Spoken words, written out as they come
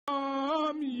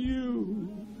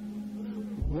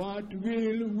What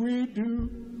will we do?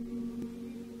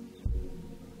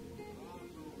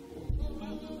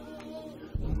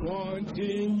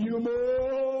 Wanting you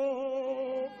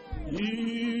more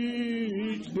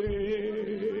each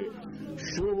day.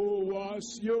 Show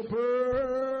us your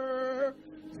perfect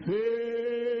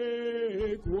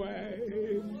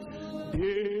way.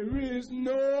 There is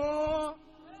no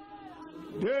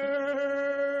other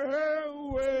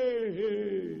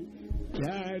way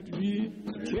that we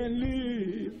can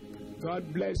live.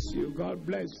 God bless you. God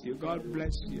bless you. God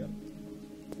bless you.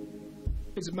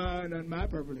 It's my honor and my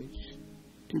privilege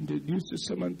to introduce to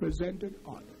some unpresented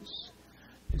honors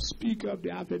the speaker of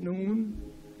the afternoon,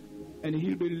 and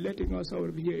he'll be letting us out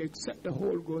of here except the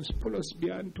Holy Ghost pull us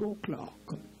beyond 2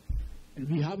 o'clock. And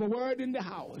we have a word in the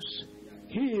house.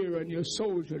 Here and your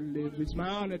soul shall live. It's my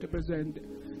honor to present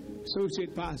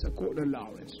Associate Pastor Courtney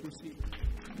Lawrence. Receive.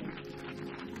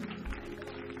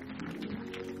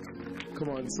 Come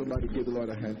on, somebody give the Lord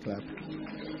a hand clap.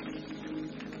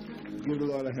 Give the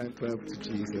Lord a hand clap to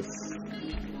Jesus.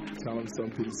 Tell him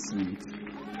something sweet.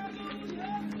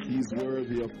 He's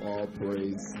worthy of all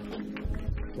praise.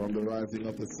 From the rising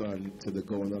of the sun to the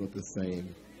going down of the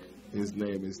same, his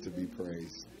name is to be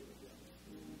praised.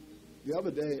 The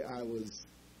other day I was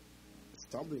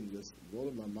stumbling, just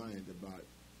rolling my mind about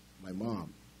my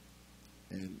mom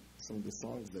and some of the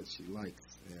songs that she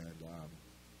likes. And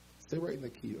stay right in the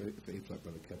key, if A flat,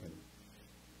 Brother Kevin.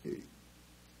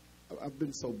 I've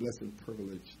been so blessed and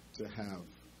privileged to have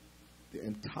the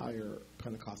entire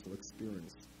Pentecostal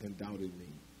experience endowed in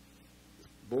me,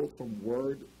 both from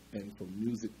word and from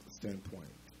music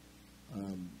standpoint.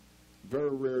 Very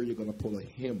rare you're going to pull a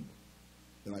hymn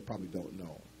that I probably don't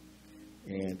know,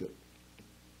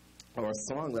 or a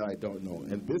song that I don't know.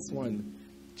 And this one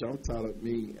jumped out at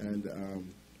me, and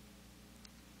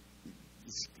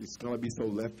it's going to be so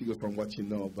left field from what you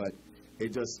know, but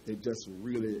it just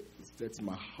really sets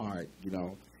my heart, you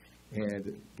know.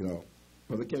 And, you know,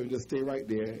 Brother Kevin, just stay right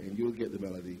there, and you'll get the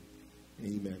melody.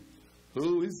 Amen.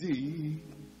 Who is he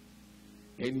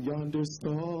in yonder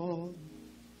stall?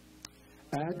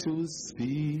 At whose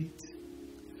feet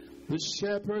the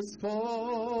shepherds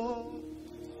fall?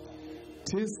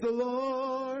 'Tis the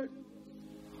Lord,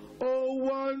 oh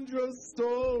wondrous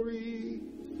story.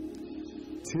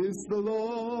 'Tis the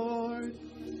Lord,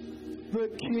 the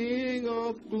King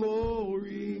of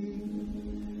glory.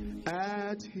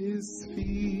 At his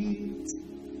feet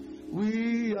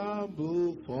we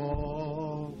humble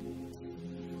fall.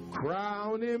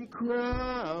 Crown him,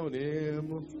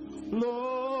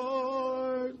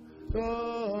 Lord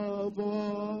of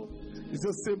all. It's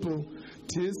just simple.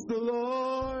 'Tis the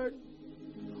Lord,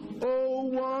 oh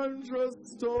wondrous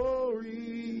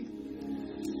story.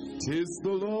 'Tis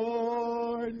the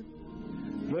Lord,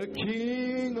 the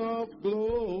King of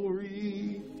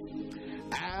glory.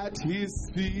 At his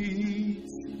feet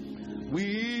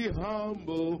we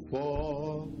humble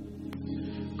fall.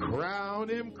 Crown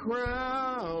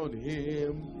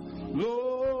him,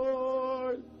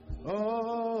 Lord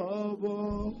of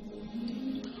all.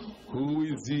 Who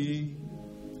is he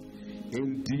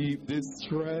in deep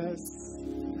distress,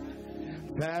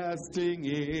 fasting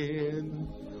in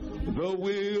the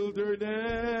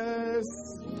wilderness?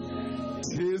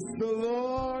 'Tis the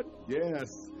Lord, yes,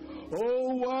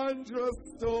 oh wondrous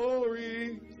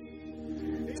story.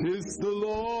 'Tis the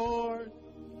Lord,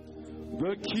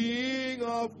 the King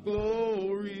of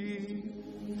glory.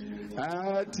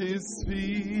 At his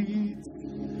feet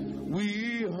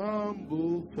we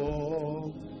humble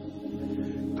fall.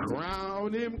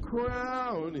 Crown him,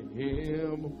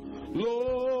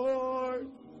 Lord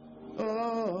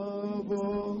of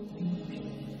all.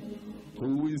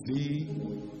 Who is he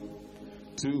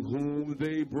to whom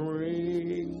they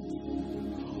bring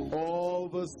all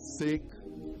the sick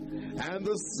and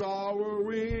the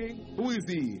sorrowing? Who is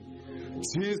he?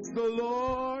 'Tis the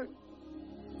Lord,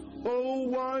 oh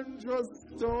wondrous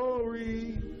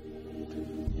story.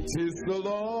 'Tis the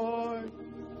Lord,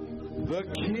 the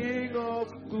King of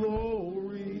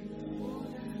glory.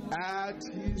 At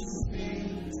his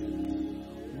feet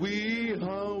we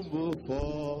humble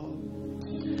fall.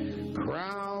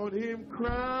 Crown him,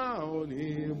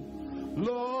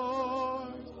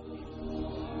 Lord.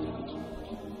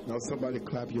 Now somebody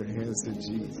clap your hands to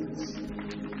Jesus.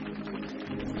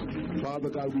 Father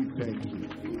God, we thank you.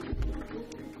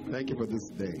 Thank you for this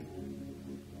day,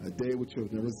 a day which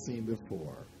we've never seen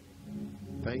before.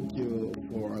 Thank you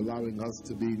for allowing us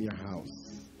to be in your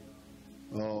house.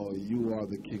 Oh, you are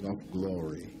the King of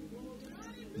glory.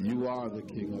 You are the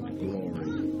King of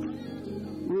glory.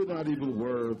 We're not even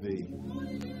worthy,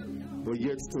 but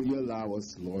yet still you allow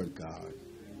us, Lord God.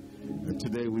 And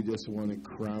today we just want to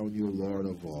crown you Lord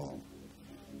of all.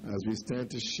 As we stand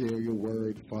to share your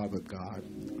word, Father God,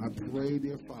 I pray,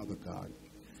 dear Father God,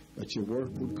 that your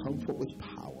word would comfort with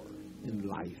power in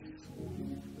life,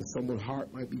 that someone's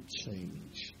heart might be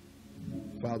changed.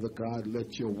 Father God,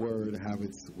 let your word have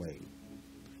its way,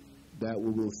 that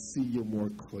we will see you more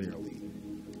clearly.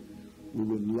 We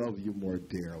will love you more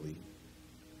dearly.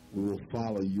 We will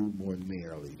follow you more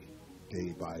nearly,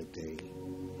 day by day.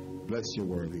 Bless your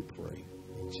word, we pray.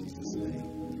 In Jesus'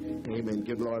 name. Amen.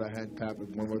 Give the Lord a hand clap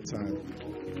one more time.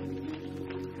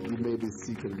 You may be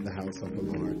seated in the house of the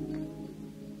Lord.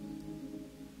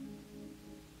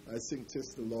 I sing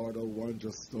 "'Tis the Lord, oh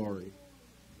wondrous story."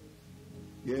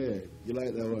 Yeah, you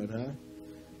like that one, huh?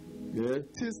 Yeah.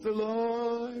 "'Tis the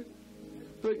Lord,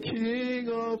 the King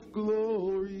of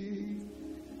glory.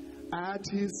 At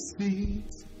his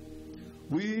feet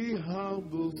we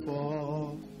humble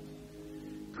fall.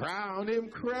 Crown him,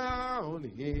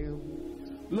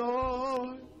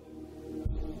 Lord."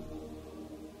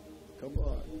 Come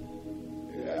on.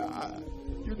 Yeah,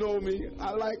 you know me.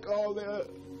 I like all of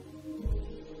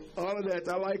that.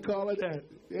 I like all of that.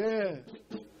 Yeah.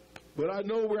 But I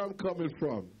know where I'm coming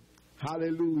from.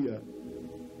 Hallelujah.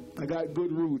 I got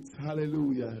good roots.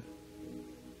 Hallelujah.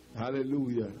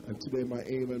 Hallelujah. And today my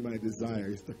aim and my desire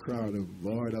is to crown him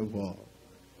Lord of all.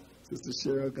 Sister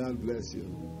Cheryl, God bless you.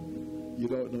 You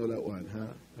don't know that one,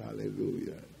 huh?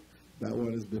 Hallelujah. That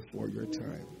one is before your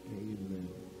time. Amen.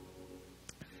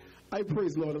 I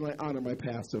praise Lord and I honor my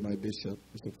pastor, my bishop,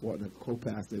 Mr. Fortner,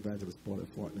 co-pastor, Evangelist Paul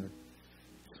Fortner.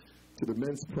 To the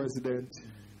men's president,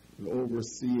 the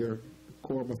overseer, the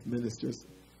quorum of ministers,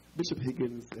 Bishop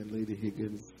Higgins and Lady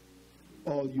Higgins,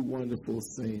 all you wonderful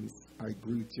saints, I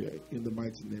greet you in the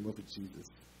mighty name of Jesus.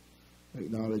 I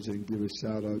acknowledge and give a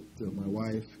shout out to my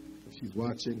wife. If she's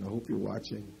watching, I hope you're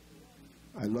watching.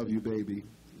 I love you, baby.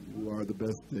 You are the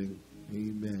best thing.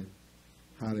 Amen.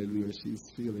 Hallelujah.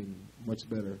 She's feeling much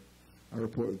better. I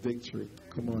report victory.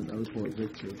 Come on, I report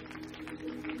victory.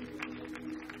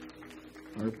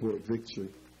 I report victory.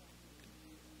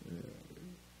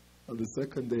 On the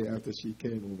second day after she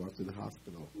came home after the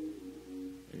hospital,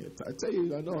 I tell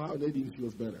you, I know how Nadine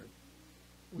feels better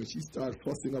when she starts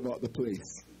fussing about the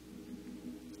place.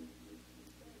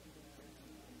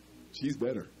 She's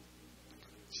better.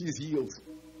 She's healed.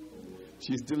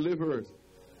 She's delivered.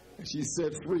 And she's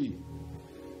set free.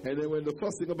 And then when the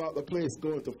fussing about the place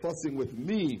going to fussing with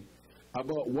me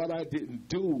about what I didn't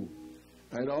do,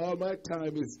 and all my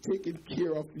time is taking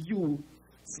care of you,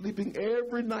 sleeping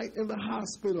every night in the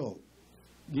hospital,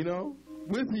 you know,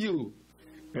 with you.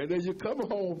 And then you come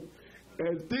home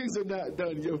and things are not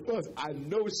done. You fuss. I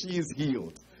know she is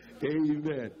healed.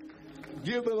 Amen.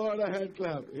 Give the Lord a hand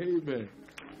clap. Amen.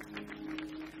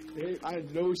 I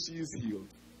know she is healed.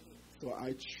 So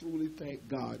I truly thank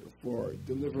God for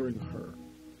delivering her.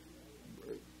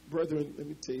 Brethren, let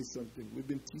me tell you something. We've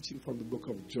been teaching from the book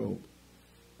of Job.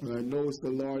 And I know it's the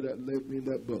Lord that led me in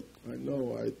that book. I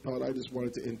know. I thought I just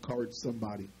wanted to encourage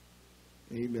somebody.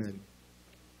 Amen.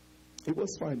 It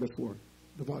was fine before.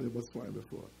 The volume was fine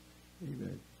before.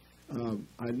 Amen.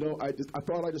 I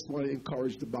thought I just wanted to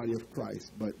encourage the body of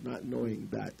Christ, but not knowing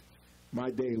that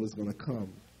my day was going to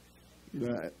come. You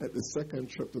know, at the second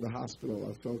trip to the hospital,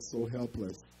 I felt so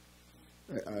helpless.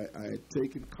 I had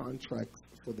taken contracts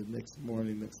for the next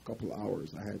morning, next couple of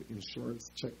hours. I had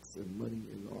insurance checks and money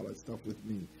and all that stuff with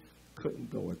me. Couldn't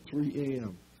go. At 3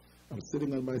 a.m., I'm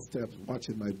sitting on my steps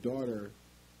watching my daughter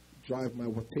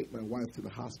take my wife to the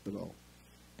hospital,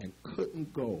 and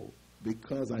couldn't go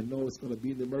because I know it's going to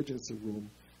be in the emergency room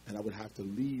and I would have to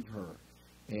leave her,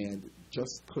 and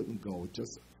just couldn't go.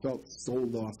 Just felt so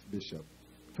lost, Bishop.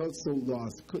 Felt so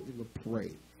lost, couldn't even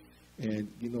pray.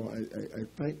 And, you know, I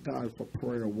thank God for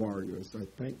prayer warriors. I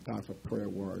thank God for prayer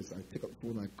warriors. I pick up the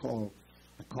phone, I call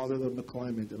Elder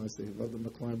McClymont, and I say, Elder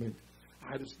McClymont,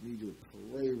 I just need you to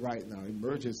pray right now,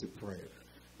 emergency prayer.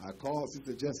 I call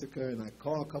Sister Jessica, and I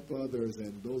call a couple others,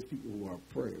 and those people who are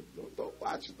praying. Don't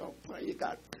watch, don't pray.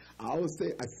 I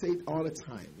say it all the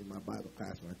time in my Bible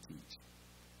class when I teach.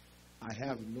 I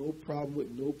have no problem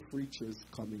with no preachers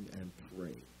coming and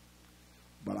praying.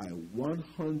 But I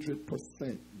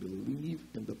 100% believe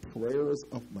in the prayers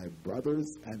of my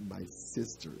brothers and my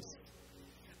sisters.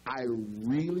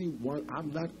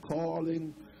 I'm not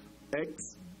calling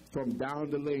X from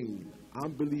down the lane.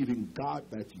 I'm believing God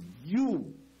that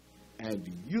you and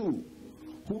you,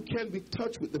 who can be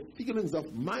touched with the feelings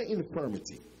of my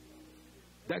infirmity,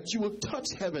 that you will touch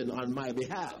heaven on my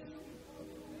behalf.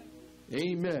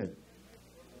 Amen.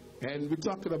 And we're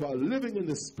talking about living in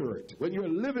the Spirit. When you're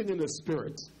living in the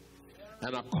Spirit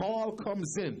and a call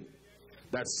comes in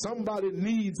that somebody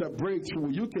needs a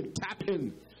breakthrough, you can tap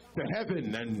in to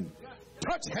heaven and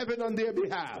touch heaven on their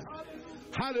behalf.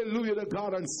 Hallelujah to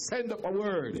God, and send up a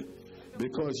word,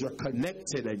 because you're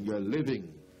connected and you're living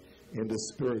in the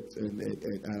Spirit. And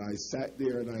I sat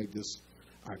there and I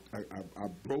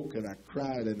broke and I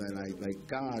cried and I like,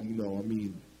 God, you know, I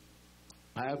mean,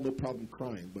 I have no problem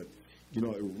crying, but you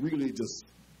know, it really just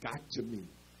got to me.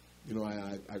 You know,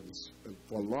 I was,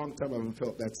 for a long time I haven't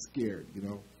felt that scared, you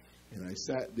know. And I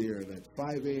sat there, and at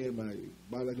 5 a.m.,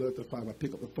 by the go to 5, I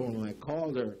picked up the phone and I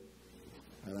called her,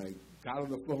 and I got on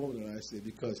the phone and I said,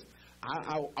 because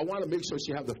I want to make sure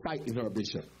she have the fight in her,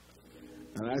 Bishop.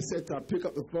 And I said to her, pick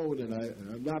up the phone, and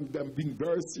I'm being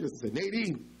very serious. I said,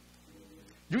 Nadine,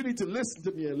 you need to listen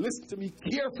to me, and listen to me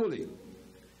carefully.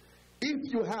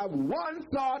 If you have one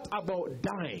thought about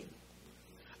dying,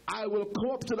 I will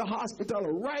come up to the hospital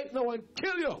right now and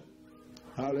kill you.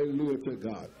 Hallelujah to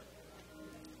God.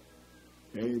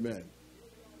 Amen.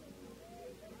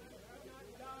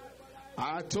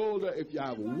 I told her, if you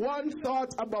have one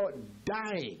thought about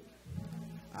dying,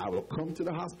 I will come to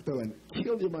the hospital and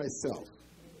kill you myself.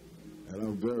 And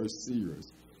I'm very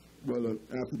serious. Well,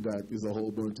 after that, there's a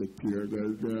whole bunch of tears.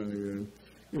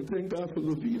 And thank God for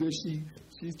Levita.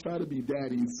 She's trying to be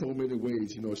daddy in so many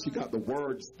ways. You know, she got the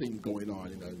words thing going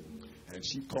on, you know. And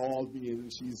she called me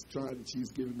and she's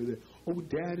giving me the, oh,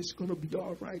 Dad, it's going to be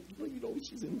all right. You know,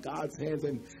 she's in God's hands,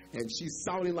 and she's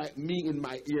sounding like me in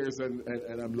my ears. And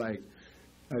I'm like,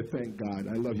 I thank God.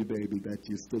 I love you, baby, that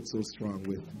you stood so strong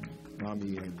with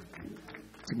Mommy. And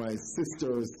to my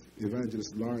sisters,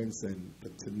 Evangelist Lawrence and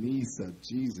Tanisa,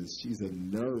 Jesus, she's a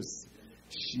nurse.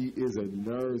 She is a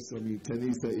nurse. I mean,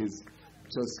 Tanisa is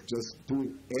just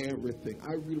doing everything.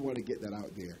 I really want to get that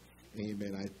out there.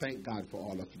 Amen. I thank God for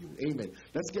all of you. Amen.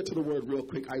 Let's get to the word real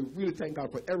quick. I really thank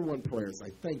God for everyone's prayers.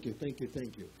 I thank you.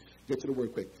 Get to the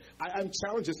word quick. I'm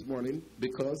challenged this morning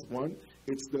because, one,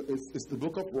 it's the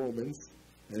book of Romans.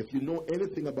 And if you know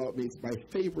anything about me, it's my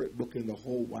favorite book in the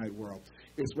whole wide world.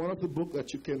 It's one of the books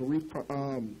that you can read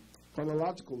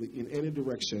chronologically in any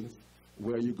direction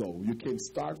where you go. You can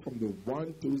start from the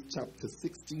 1 through chapter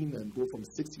 16 and go from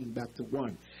 16 back to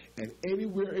 1. And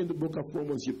anywhere in the book of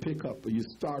Romans you pick up or you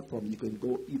start from, you can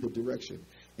go either direction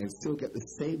and still get the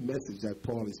same message that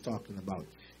Paul is talking about.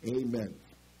 Amen.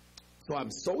 So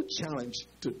I'm so challenged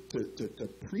to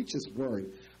preach his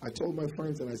word. I told my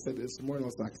friends, and I said this morning, I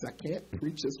was like, I can't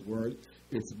preach this word.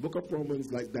 It's the book of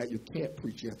Romans like that. You can't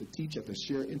preach. You have to teach. You have to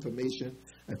share information.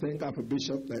 I thank God for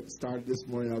Bishop that started this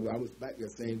morning. I was back there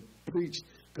saying, preach,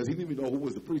 because he didn't even know who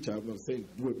was the preacher. I was saying,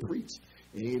 you would preach.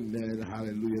 Amen.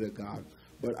 Hallelujah to God.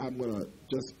 But I'm going to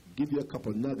just give you a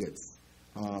couple nuggets.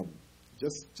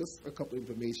 Just a couple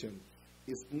information.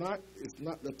 It's not,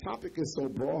 the topic is so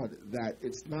broad that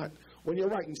it's not, when you're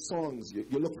writing songs,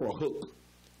 you look for a hook.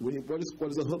 What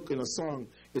is a hook in a song?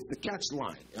 It's the catch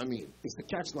line. I mean, it's the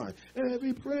catch line.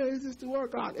 Every praise is to our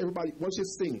God. Everybody, once you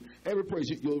sing, every praise,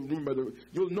 you'll remember,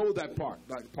 you'll know that part.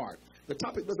 The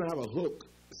topic doesn't have a hook,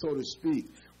 so to speak,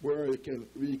 where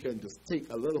you can just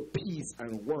take a little piece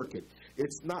and work it.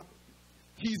 It's not,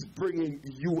 he's bringing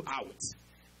you out.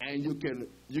 And you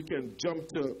can jump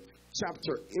to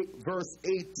chapter 8, verse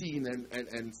 18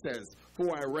 and says,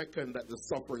 for I reckon that the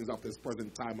sufferings of this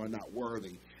present time are not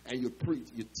worthy. And you preach,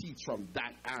 you teach from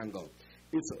that angle.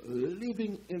 It's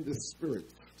living in the Spirit.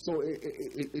 So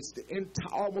it's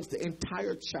almost the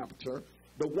entire chapter,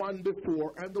 the one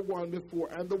before and the one before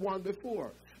and the one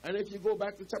before. And if you go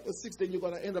back to chapter 6, then you're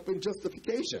going to end up in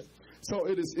justification. So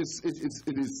it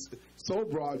is so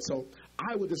broad. So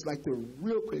I would just like to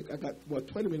real quick, I got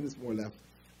 20 minutes more left,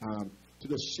 to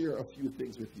just share a few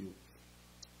things with you.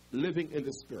 Living in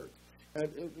the Spirit. And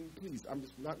please, I'm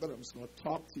just going to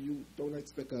talk to you. Don't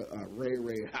expect a ray.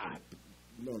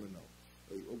 No.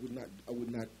 I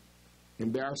would not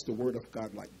embarrass the word of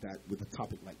God like that with a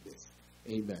topic like this.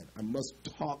 Amen. I must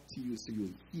talk to you so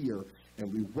you hear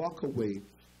and we walk away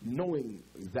knowing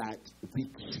that we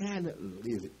can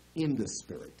live in the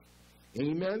Spirit.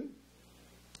 Amen.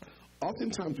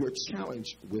 Oftentimes we're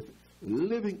challenged with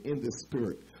living in the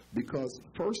Spirit because,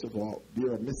 first of all,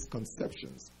 there are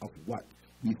misconceptions of what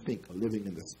we think living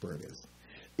in the Spirit is.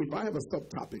 If I have a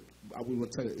subtopic, I will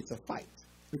tell you it's a fight.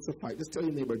 It's a fight. Just tell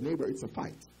your neighbor, it's a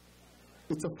fight.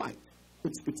 It's a fight.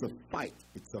 It's a fight.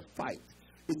 It's a fight.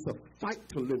 It's a fight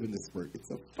to live in the Spirit.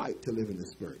 It's a fight to live in the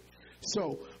Spirit.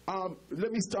 So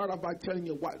let me start off by telling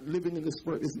you what living in the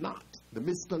Spirit is not. The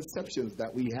misconceptions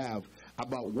that we have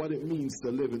about what it means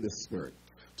to live in the Spirit.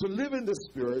 To live in the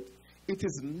Spirit, it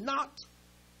is not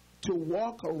to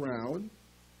walk around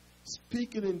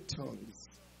speaking in tongues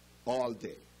all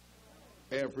day,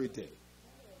 every day.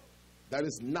 that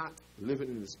is not living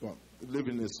in the spirit.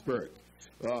 Living in the spirit.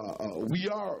 We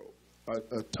are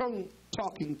a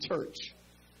tongue-talking church.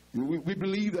 We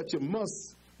believe that you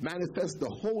must manifest the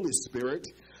Holy Spirit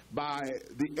by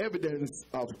the evidence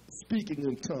of speaking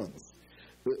in tongues.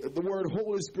 The word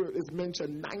Holy Spirit is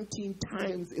mentioned 19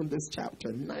 times in this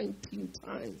chapter. 19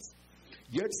 times.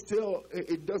 Yet still,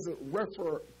 it doesn't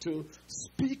refer to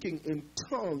speaking in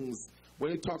tongues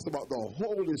when it talks about the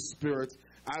Holy Spirit,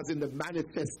 as in the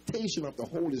manifestation of the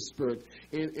Holy Spirit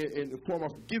in the form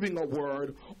of giving a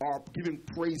word or giving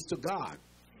praise to God.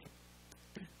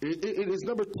 It is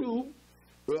number two,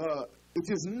 it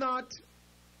is not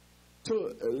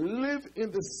to live in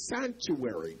the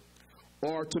sanctuary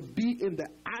or to be in the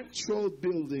actual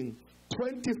building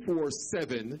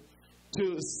 24/7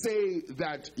 to say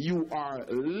that you are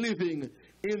living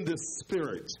in the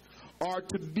Spirit, or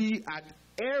to be at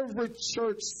every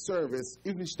church service,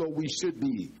 even though we should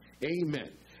be. Amen.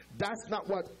 That's not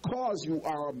what calls you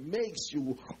or makes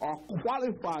you or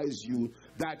qualifies you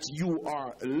that you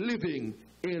are living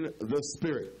in the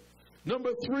Spirit.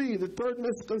 Number three, the third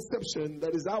misconception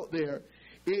that is out there,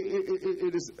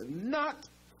 it is not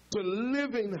to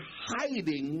live in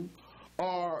hiding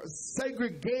or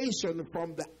segregation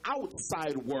from the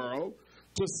outside world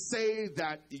to say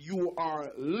that you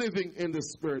are living in the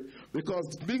Spirit.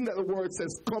 Because being that the word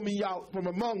says, come ye out from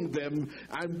among them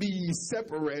and be ye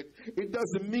separate, it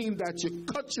doesn't mean that you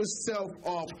cut yourself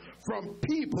off from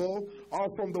people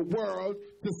or from the world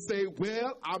to say,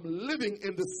 well, I'm living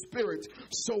in the Spirit,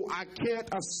 so I can't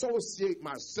associate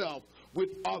myself with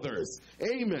others.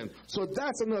 Amen. So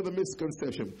that's another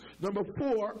misconception. Number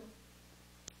four,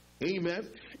 amen,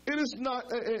 it is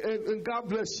not, and God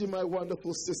bless you, my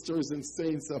wonderful sisters and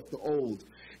saints of the old.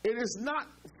 It is not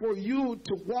for you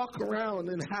to walk around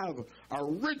and have a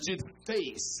rigid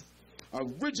face, a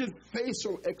rigid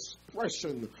facial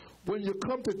expression when you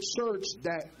come to church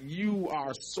that you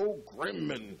are so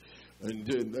grim and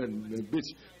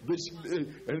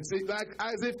say, like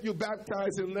as if you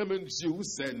baptize in lemon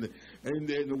juice and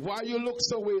why you look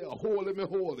so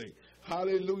holy.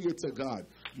 Hallelujah to God.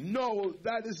 No,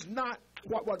 that is not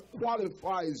what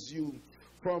qualifies you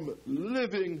from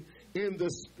living in the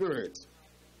Spirit.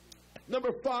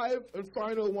 Number five and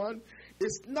final one,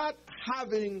 is not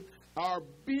having or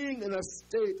being in a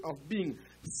state of being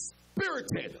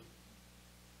spirited.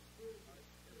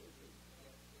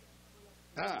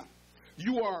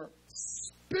 You are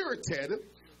spirited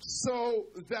so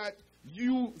that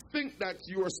you think that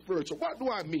you are spiritual. What do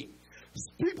I mean?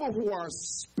 People who are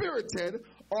spirited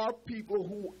are people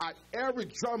who at every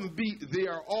drum beat they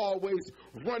are always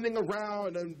running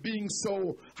around and being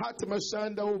so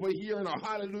hatamashanda over here and a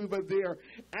hallelujah over there,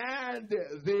 and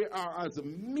they are as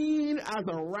mean as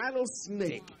a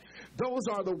rattlesnake. Those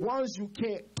are the ones you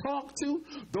can't talk to.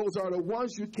 Those are the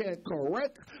ones you can't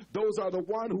correct. Those are the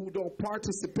ones who don't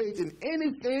participate in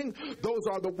anything. Those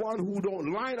are the ones who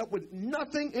don't line up with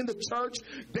nothing in the church.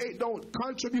 They don't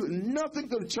contribute nothing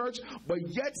to the church, but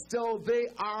yet still they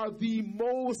are the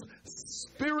most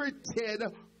spirited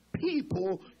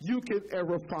people you can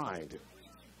ever find.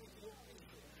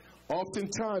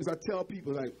 Oftentimes I tell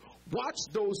people, like, watch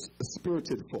those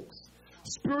spirited folks.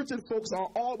 Spirited folks are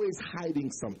always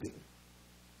hiding something.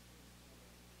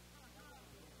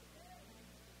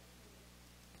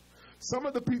 Some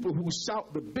of the people who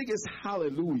shout the biggest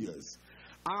hallelujahs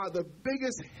are the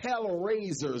biggest hell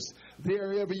raisers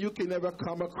there ever you can ever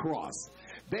come across.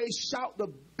 They shout the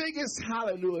biggest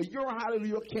hallelujah. Your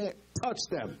hallelujah can't touch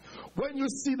them. When you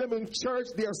see them in church,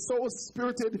 they are so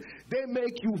spirited, they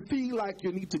make you feel like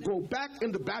you need to go back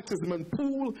in the baptism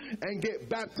pool and get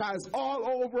baptized all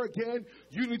over again.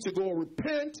 You need to go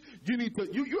repent. You need to.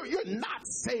 You're not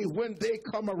saved when they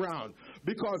come around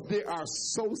because they are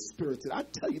so spirited. I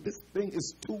tell you, this thing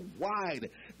is too wide.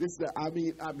 I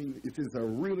mean, it is a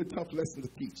really tough lesson to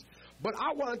teach. But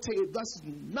I want to tell you, that's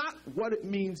not what it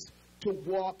means to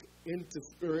walk into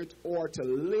Spirit or to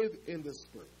live in the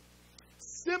Spirit.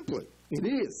 Simply, it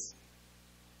is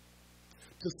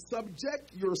to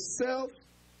subject yourself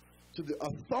to the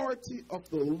authority of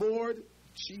the Lord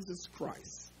Jesus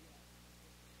Christ.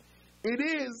 It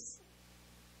is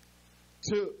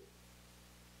to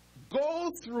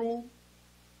go through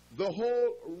the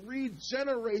whole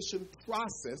regeneration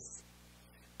process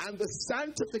and the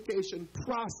sanctification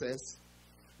process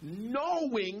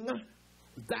knowing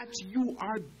that you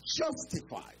are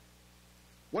justified.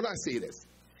 When I say this,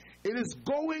 it is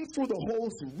going through the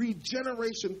whole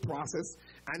regeneration process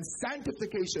and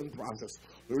sanctification process.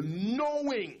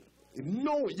 Knowing,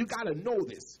 you got to know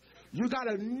this. You got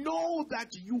to know that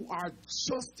you are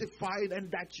justified and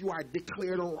that you are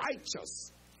declared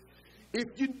righteous.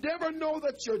 If you never know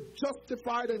that you're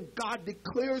justified and God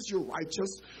declares you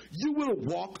righteous, you will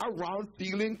walk around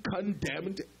feeling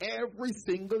condemned every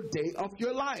single day of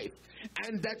your life.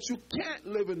 And that you can't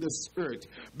live in the Spirit.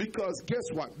 Because guess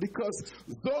what? Because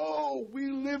though we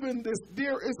live in this,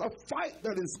 there is a fight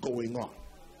that is going on.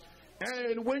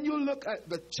 And when you look at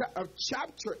the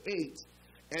chapter 8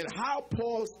 and how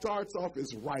Paul starts off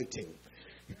his writing,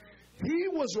 he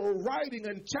was writing,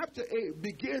 and chapter 8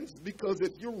 begins because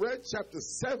if you read chapter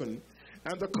 7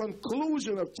 and the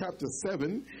conclusion of chapter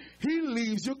 7, he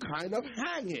leaves you kind of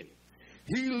hanging.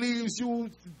 He leaves you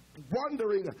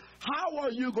wondering, how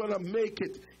are you going to make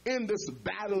it in this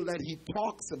battle that he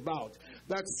talks about,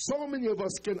 that so many of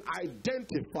us can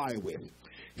identify with?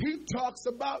 He talks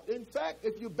about, in fact,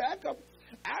 if you back up,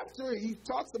 after he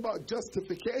talks about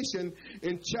justification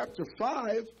in chapter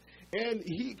 5, and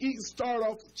he started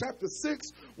off chapter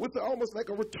 6 with almost like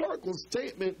a rhetorical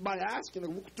statement by asking a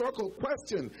rhetorical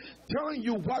question, telling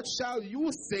you, what shall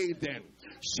you say then?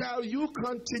 Shall you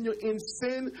continue in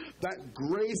sin that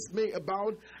grace may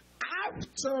abound?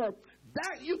 After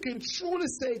that, you can truly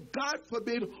say, God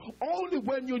forbid, only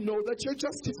when you know that you're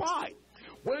justified.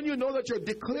 When you know that you're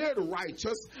declared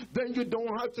righteous, then you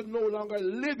don't have to no longer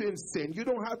live in sin. You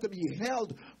don't have to be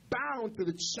held bound to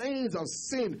the chains of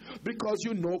sin because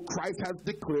you know Christ has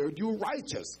declared you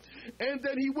righteous. And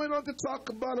then he went on to talk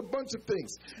about a bunch of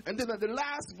things. And then at the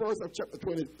last verse of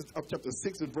chapter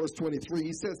 6 and verse 23,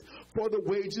 he says, for the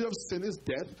wages of sin is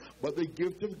death, but the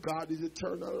gift of God is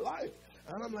eternal life.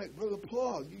 And I'm like, Brother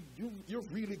Paul, you're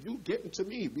really getting to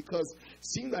me, because it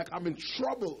seems like I'm in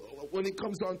trouble when it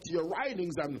comes down to your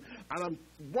writings. And I'm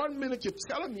 1 minute you're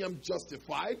telling me I'm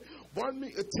justified. 1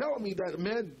 minute you're telling me that,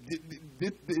 man,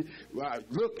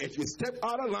 look, if you step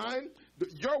out of line,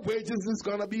 your wages is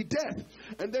going to be death.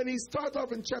 And then he starts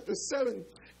off in chapter 7,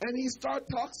 and he starts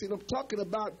talking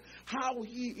about how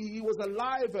he was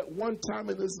alive at one time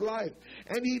in his life,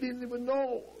 and he didn't even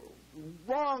know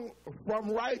wrong from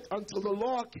right until the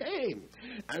law came.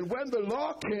 And when the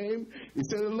law came, he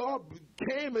said the law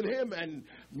came in him and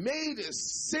made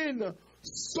sin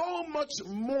so much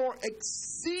more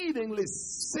exceedingly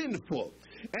sinful.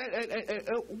 And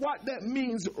what that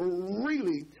means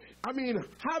really, I mean,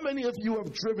 how many of you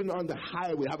have driven on the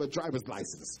highway, have a driver's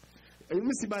license? Let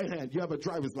me see by hand. You have a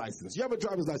driver's license. You have a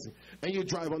driver's license, and you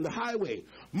drive on the highway.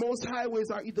 Most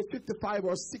highways are either 55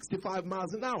 or 65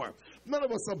 miles an hour. None of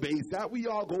us obeys that. We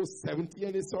all go 70,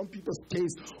 and in some people's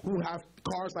case who have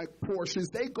cars like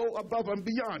Porsches, they go above and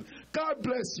beyond. God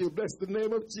bless you. Bless the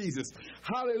name of Jesus.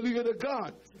 Hallelujah to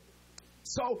God.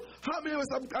 So how many of us,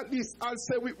 at least I'll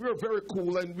say we're very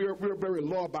cool and we're very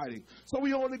law-abiding. So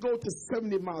we only go to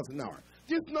 70 miles an hour.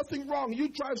 There's nothing wrong. You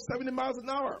drive 70 miles an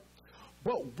hour.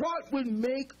 But what would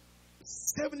make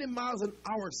 70 miles an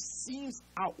hour seems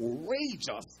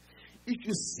outrageous if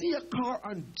you see a car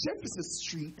on Jefferson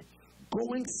Street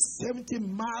going 70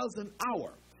 miles an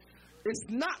hour. It's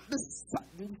not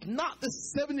the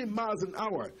 70 miles an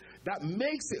hour that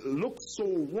makes it look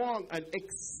so wrong and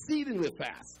exceedingly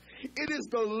fast. It is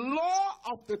the law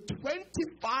of the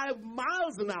 25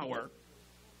 miles an hour.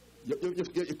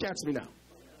 You catch me now.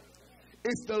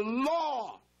 It's the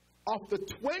law of the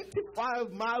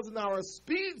 25 miles an hour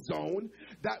speed zone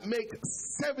that makes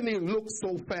 70 look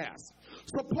so fast.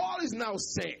 So Paul is now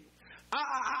saying,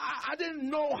 I didn't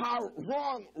know how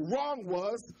wrong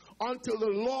was until the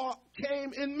law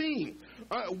came in me.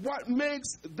 What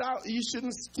makes that you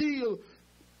shouldn't steal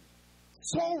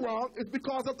so wrong is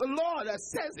because of the law that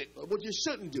says it, what you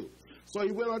shouldn't do. So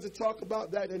he went on to talk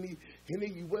about that, and he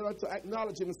went on to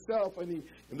acknowledge himself. And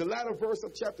in the latter verse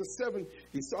of chapter 7,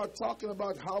 he started talking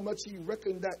about how much he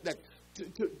reckoned that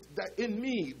in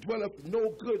me dwelleth no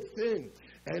good thing.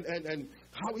 And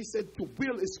how he said to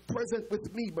will is present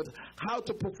with me, but how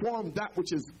to perform that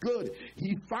which is good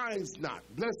he finds not.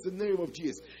 Bless the name of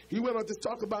Jesus. He went on to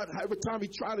talk about how every time he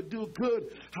tried to do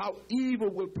good, how evil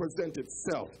will present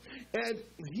itself. And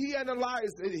he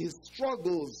analyzed his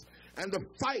struggles and the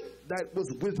fight that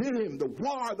was within him, the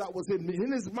war that was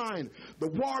in his mind, the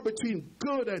war between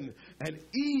good and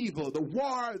evil, the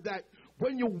war that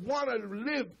when you want to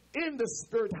live in the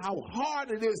Spirit, how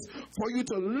hard it is for you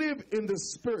to live in the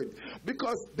Spirit.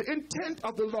 Because the intent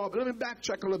of the law, let me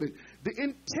backtrack a little bit. The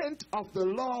intent of the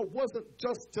law wasn't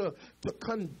just to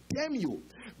condemn you.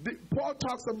 Paul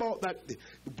talks about that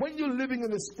when you're living in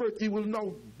the Spirit, he will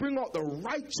now bring out the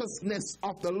righteousness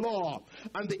of the law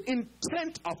and the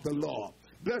intent of the law.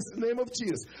 Bless the name of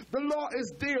Jesus. The law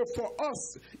is there for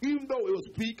us. Even though it was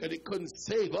weak and it couldn't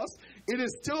save us, it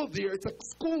is still there. It's a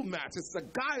school match. It's a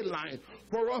guideline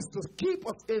for us to keep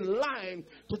us in line,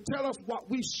 to tell us what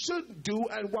we should do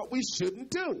and what we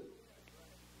shouldn't do.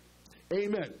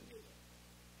 Amen.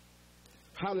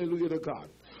 Hallelujah to God.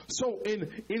 So in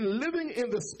living in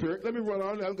the Spirit, let me run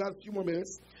on. I've got a few more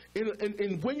minutes.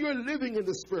 In when you're living in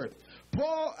the Spirit,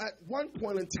 Paul at one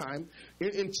point in time,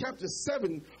 in chapter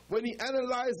 7, when he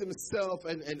analyzed himself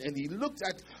and he looked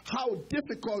at how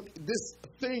difficult this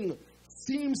thing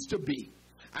seems to be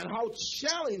and how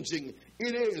challenging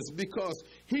it is, because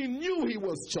he knew he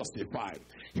was justified.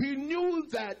 He knew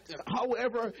that,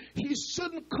 however, he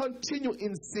shouldn't continue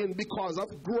in sin because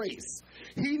of grace.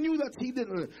 He knew that he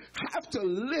didn't have to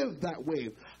live that way.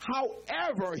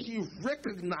 However, he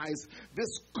recognized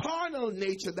this carnal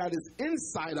nature that is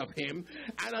inside of him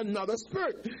and another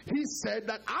spirit. He said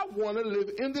that I want to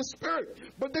live in the Spirit.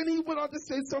 But then he went on to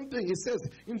say something. He says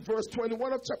in verse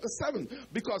 21 of chapter 7,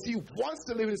 because he wants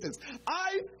to live in sin.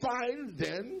 I find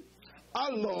then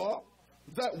a law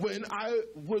that when I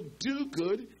would do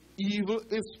good, evil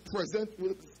is present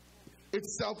with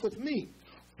itself with me.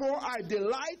 For I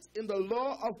delight in the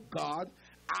law of God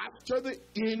after the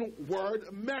inward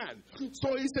man.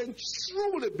 So he said,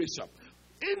 truly, Bishop,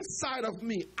 inside of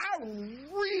me, I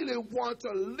really want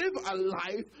to live a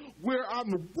life where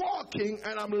I'm walking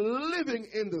and I'm living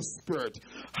in the Spirit.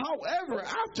 However,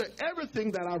 after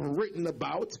everything that I've written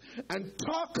about and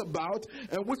talk about,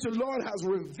 and which the Lord has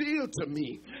revealed to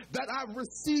me, that I've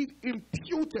received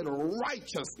imputed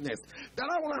righteousness, that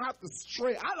I don't have to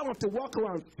stray, I don't have to walk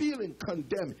around feeling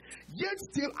condemned. Yet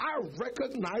still I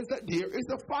recognize that there is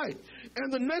a fight.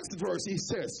 And the next verse he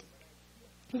says,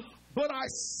 but I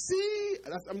see,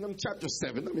 I'm in chapter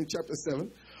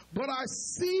 7, but I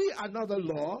see another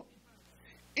law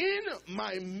in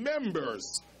my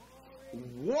members,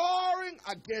 warring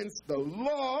against the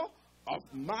law of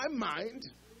my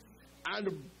mind and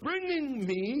bringing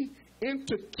me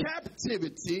into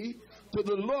captivity to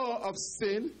the law of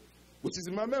sin, which is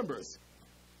in my members.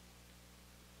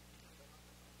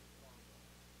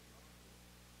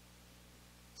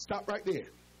 Stop right there.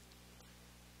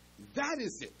 That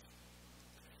is it.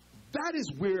 That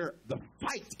is where the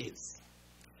fight is.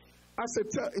 I said,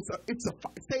 it's a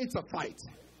fight. Say it's a fight.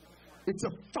 It's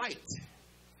a fight.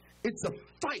 It's a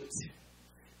fight.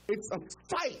 It's a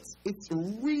fight. It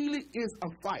really is a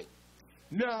fight.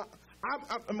 Now,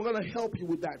 I'm going to help you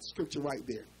with that scripture right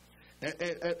there.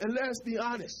 And let's be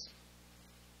honest.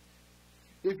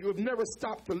 If you've never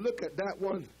stopped to look at that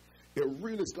one, it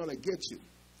really is going to get you.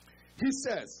 He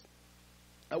says,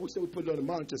 I wish I would put it on the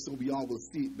monitor so we all will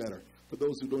see it better, for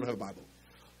those who don't have a Bible.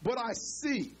 But I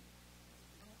see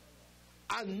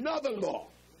another law.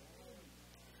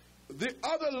 The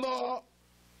other law,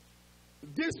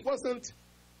 this wasn't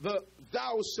the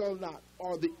thou shalt not,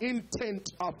 or the intent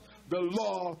of the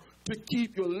law to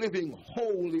keep you living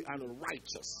holy and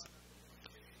righteous.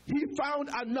 He found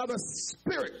another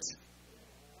spirit.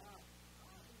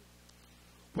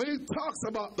 When he talks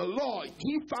about the law,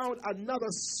 he found another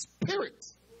spirit.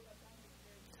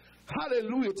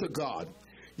 Hallelujah to God.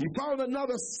 He found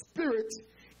another spirit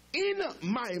in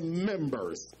my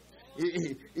members.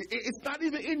 It's not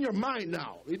even in your mind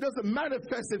now. It doesn't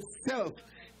manifest itself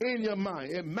in your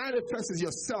mind. It manifests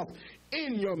yourself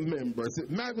in your members. It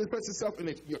manifests itself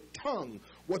in your tongue,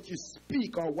 what you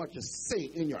speak or what you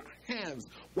say, in your hands,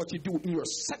 what you do in your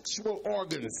sexual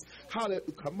organs. Hallelujah.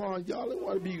 Come on, y'all don't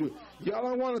want to be good. Y'all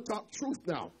don't want to talk truth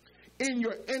now. In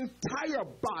your entire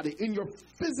body, in your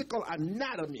physical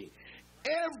anatomy,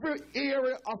 every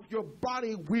area of your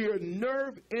body where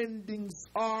nerve endings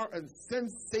are and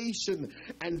sensation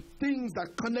and things that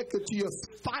are connected to your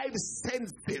five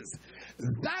senses,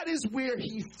 that is where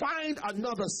he find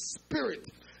another spirit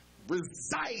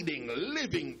residing,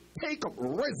 living, take up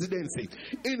residency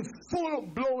in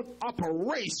full-blown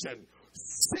operation,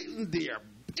 sitting there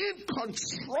in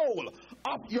control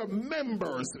of your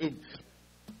members.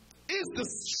 Is the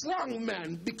strong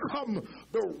man become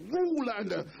the ruler and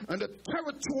the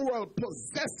territorial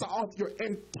possessor of your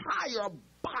entire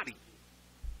body?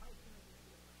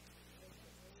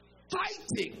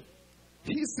 Fighting,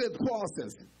 he said, Paul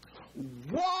says,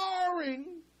 warring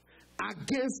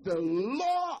against the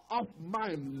law of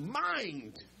my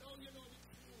mind.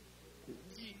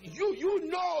 You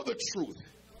know the truth.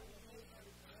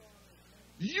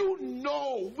 You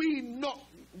know, we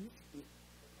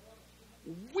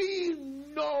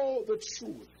know the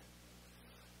truth.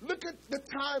 Look at the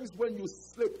times when you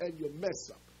slip and you mess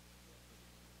up.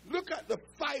 Look at the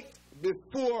fight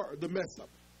before the mess up.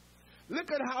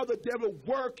 Look at how the devil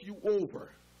work you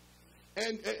over.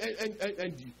 And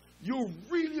you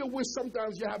really wish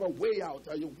sometimes you have a way out,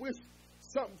 or you wish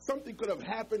something could have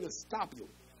happened to stop you.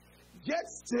 Yet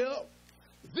still,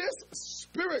 this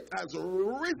spirit has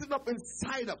risen up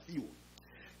inside of you,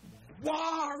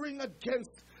 warring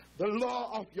against the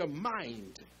law of your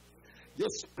mind. Your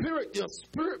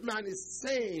spirit man is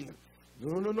saying,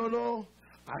 no.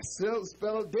 I still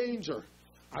spell danger.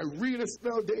 I really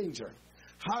spell danger.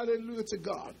 Hallelujah to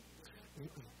God.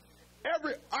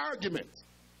 Every argument,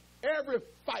 every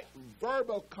fight,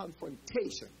 verbal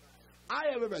confrontation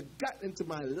I have ever gotten into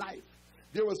my life,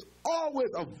 there was always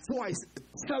a voice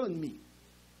telling me,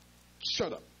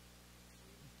 shut up.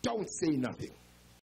 Don't say nothing.